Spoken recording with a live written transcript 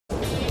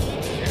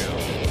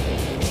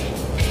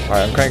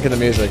Alright, I'm cranking the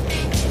music.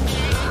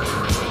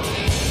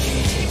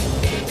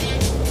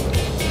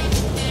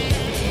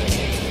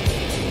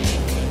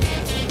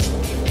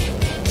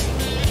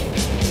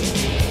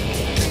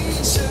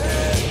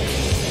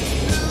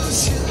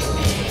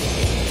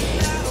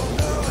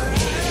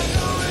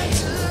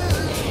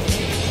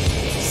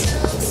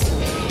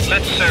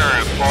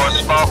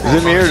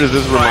 Zimmy, or does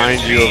this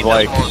remind you of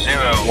like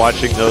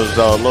watching those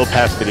low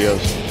pass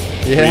videos?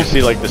 Yeah. Where you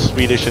see like the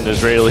Swedish and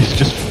Israelis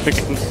just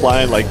freaking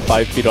flying like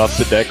 5 feet off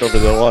the deck over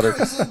the water.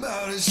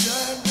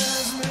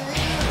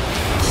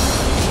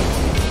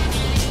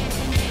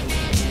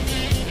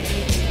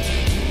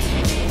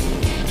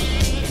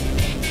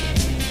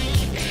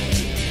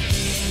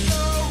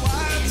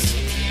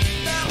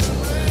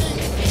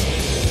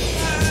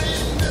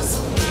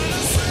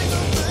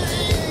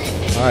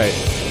 Alright.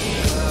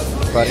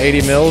 About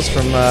 80 mils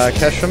from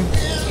Keshem.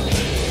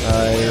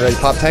 You ready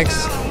to pop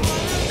tanks?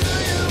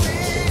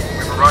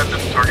 We've arrived at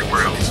the target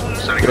warehouse.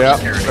 Setting Yeah, up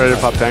security. ready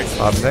to pop tanks.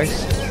 Pop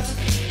tanks.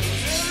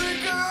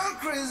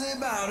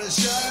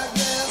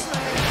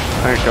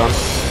 Thanks, Sean.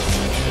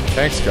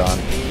 Tanks gone.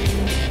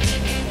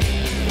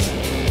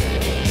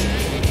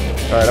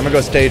 Alright, I'm gonna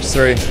go stage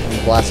 3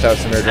 and blast out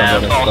some airdrome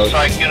And bonus all boats.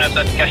 strike units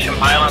at Keshem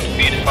Island,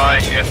 speed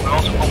 5, you have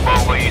multiple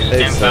bogies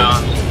Stage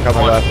inbound. 6,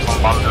 coming left. From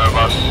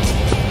Banderbus.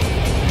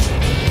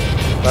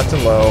 Left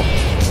and low.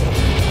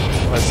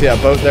 I see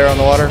that boat there on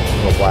the water.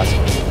 We'll blast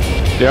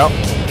it. Yep.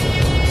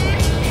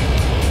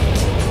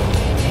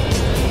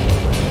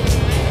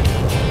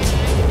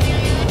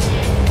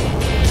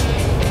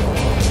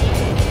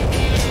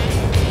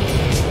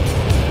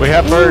 We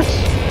have birds.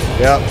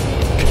 Yep.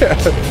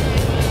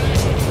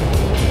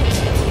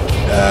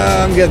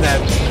 I'm getting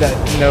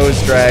that nose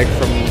drag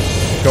from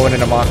going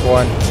into Mach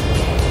 1.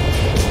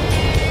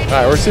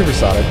 Alright, we're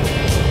supersonic.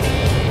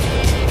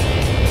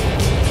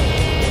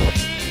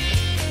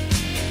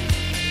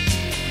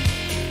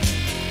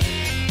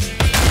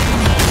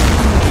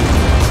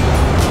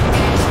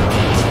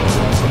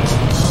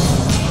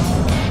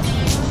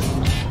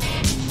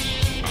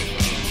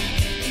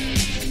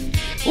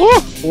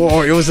 Woo!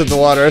 Whoa, it was in the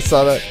water. I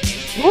saw that.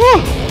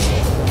 Woo!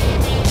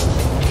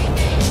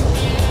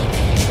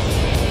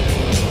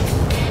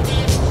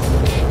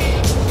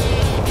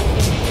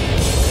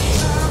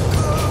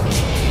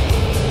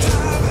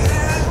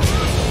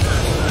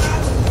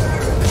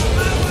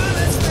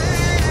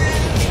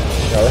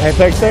 Got a high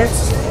tank there?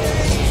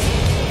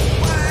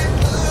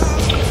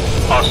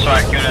 All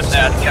strike units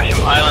at Keshem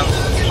Island,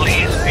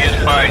 please be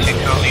advised you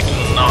currently do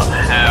not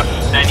have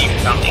any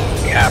funding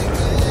cap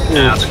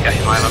at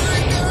Keshem Island.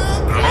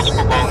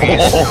 Multiple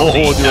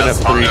bogies doing at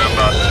F3.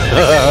 Banderbus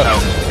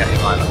south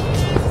Keshem Island.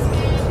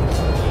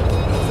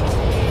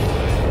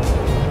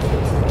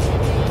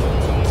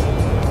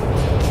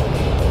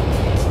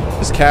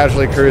 Just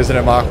casually cruising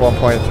at Mach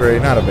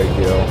 1.3. Not a big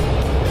deal.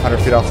 100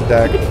 feet off the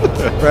deck.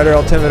 Radar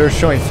altimeter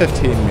showing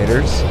 15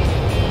 meters.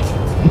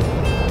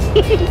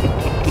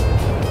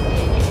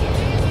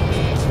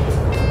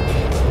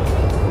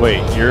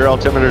 Wait, your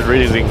altimeter's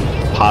reading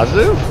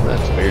positive?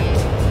 That's weird.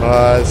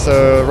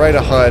 So right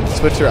a HUD,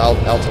 switch your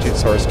altitude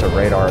source to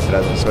radar if it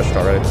hasn't switched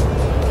already.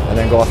 And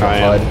then go off of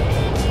HUD.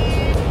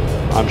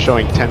 I'm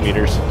showing 10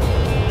 meters.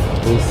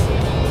 Oof.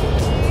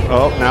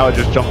 Oh, now it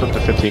just jumped up to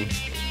 15.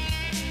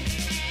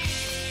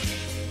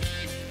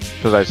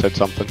 Because I said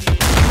something.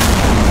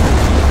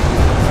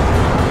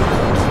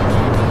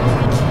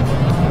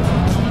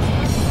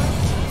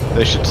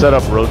 They should set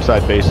up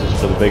roadside bases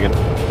for the Viggen.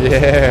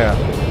 Yeah.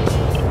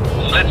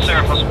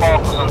 Blitzer for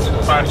Sparkles on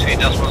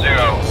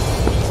 253.0.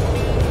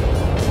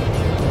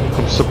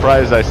 I'm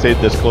surprised I stayed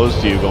this close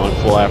to you going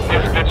full after.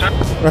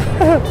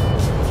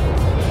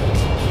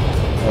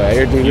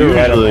 Well, you're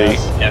right on this.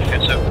 If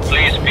it's a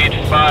please speed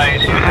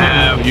 5, you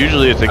have.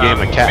 Usually it's a game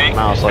of cat and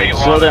mouse, like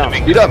slow down,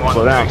 speed up,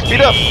 slow down,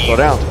 speed up, slow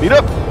down, speed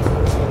up.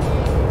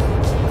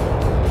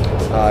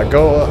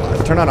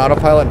 Turn on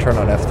autopilot and turn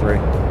on F3.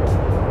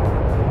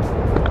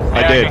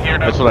 I did.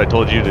 That's what I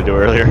told you to do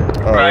earlier.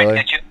 Oh,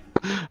 really?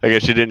 I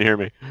guess you didn't hear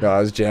me. No, I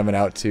was jamming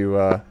out to,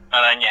 And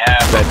then you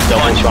have that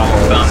double shot.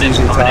 bandits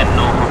coming in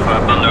north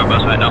of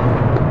Banderbus right now.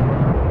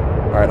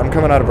 Alright, I'm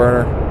coming out of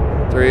burner.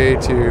 3,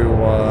 2,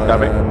 1, Got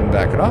me.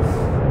 back it off.